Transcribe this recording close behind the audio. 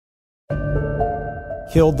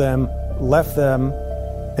killed them, left them,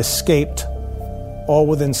 escaped, all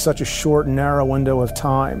within such a short, narrow window of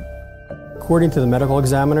time. According to the medical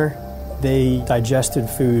examiner, they digested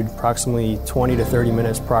food approximately 20 to 30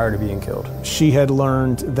 minutes prior to being killed. She had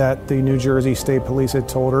learned that the New Jersey State Police had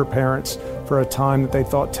told her parents for a time that they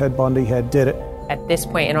thought Ted Bundy had did it. At this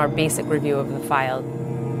point in our basic review of the file,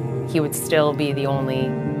 he would still be the only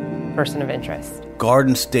person of interest.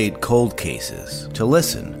 Garden State Cold Cases. To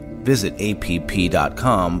listen, visit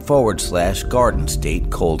app.com/Garden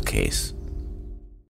State Cold Case.